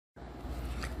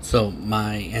So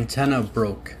my antenna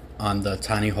broke on the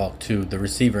TinyHawk2, the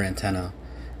receiver antenna,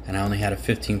 and I only had a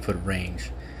 15-foot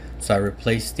range. So I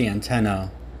replaced the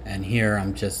antenna, and here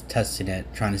I'm just testing it,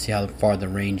 trying to see how far the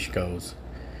range goes.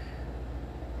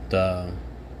 The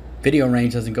video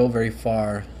range doesn't go very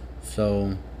far,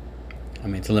 so I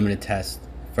mean it's a limited test.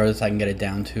 Furthest I can get it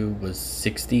down to was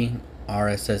 60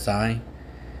 RSSI.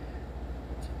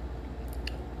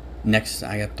 Next,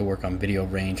 I have to work on video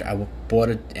range. I bought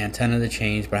an antenna to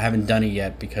change, but I haven't done it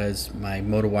yet because my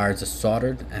motor wires are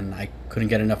soldered and I couldn't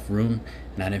get enough room,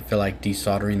 and I didn't feel like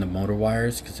desoldering the motor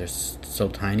wires because they're so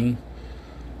tiny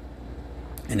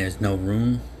and there's no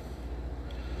room.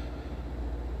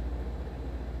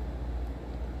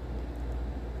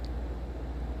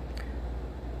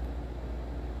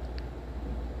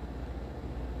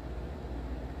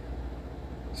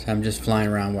 So I'm just flying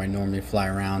around where I normally fly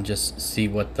around, just see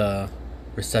what the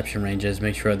reception range is,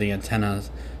 make sure the antenna's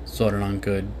soldered on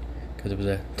good, because it was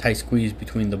a tight squeeze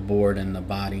between the board and the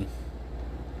body.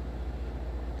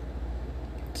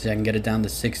 So I can get it down to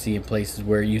 60 in places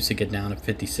where it used to get down to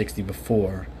 50, 60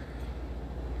 before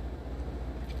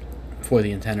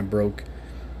the antenna broke.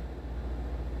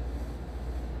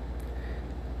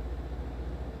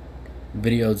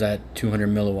 Video's at 200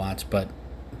 milliwatts, but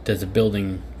there's a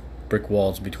building, brick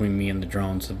walls between me and the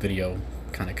drone, so the video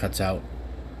kind of cuts out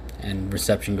and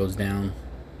reception goes down.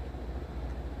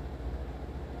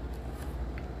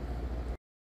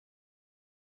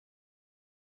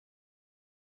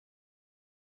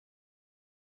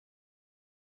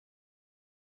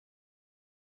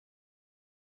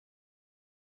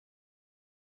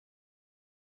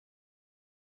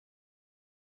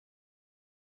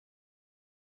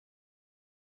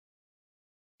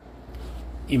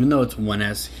 Even though it's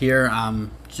 1S, here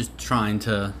I'm just trying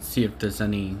to see if there's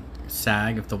any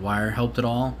sag, if the wire helped at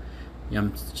all.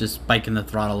 I'm just spiking the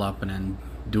throttle up and then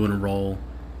doing a roll,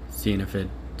 seeing if it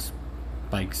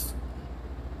spikes,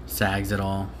 sags at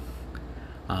all.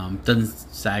 Doesn't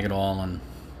sag at all on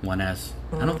 1S.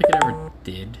 I don't think it ever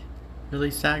did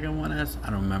really sag on 1S. I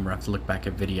don't remember. I have to look back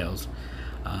at videos.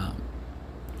 I'm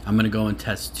going to go and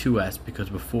test 2S because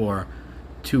before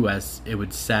 2S it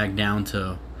would sag down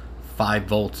to 5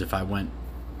 volts if I went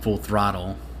full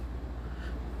throttle.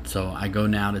 So I go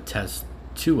now to test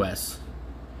 2S,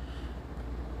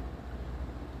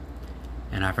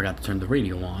 and I forgot to turn the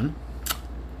radio on.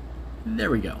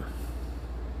 There we go.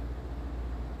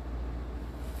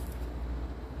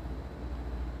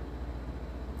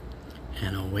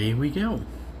 And away we go.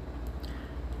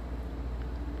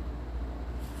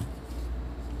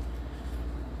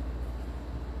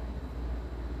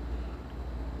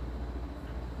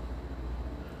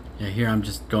 Yeah, here I'm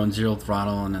just going 0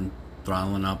 throttle and then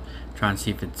throttling up, trying to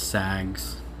see if it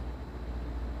sags.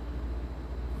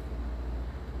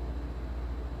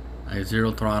 I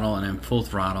 0 throttle and then full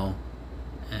throttle,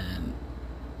 and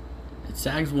it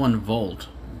sags 1 volt,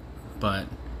 but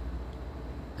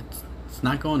it's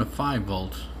not going to 5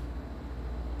 volts.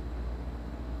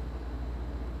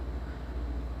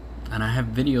 And I have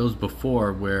videos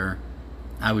before where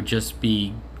I would just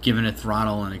be giving it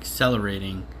throttle and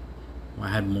accelerating. I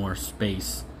had more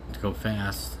space to go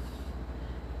fast,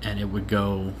 and it would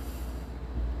go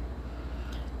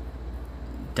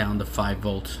down to 5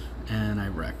 volts, and I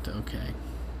wrecked. Okay.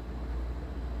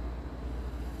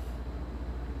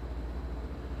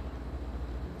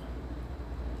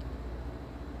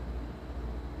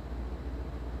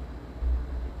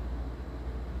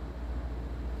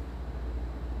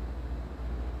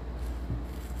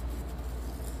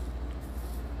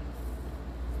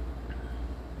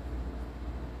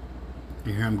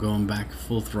 Here I'm going back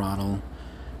full throttle,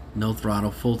 no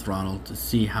throttle, full throttle to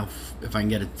see how if I can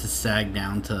get it to sag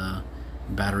down to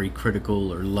battery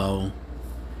critical or low.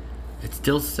 It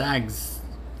still sags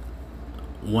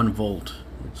 1 volt,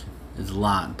 which is a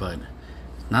lot, but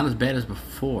it's not as bad as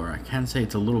before. I can't say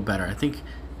it's a little better. I think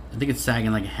it's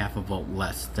sagging like a half a volt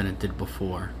less than it did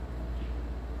before.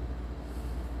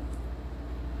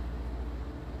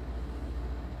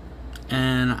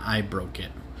 And I broke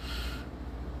it.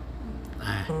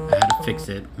 I had to fix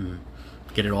it and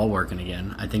get it all working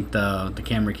again. I think the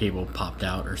camera cable popped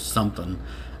out or something,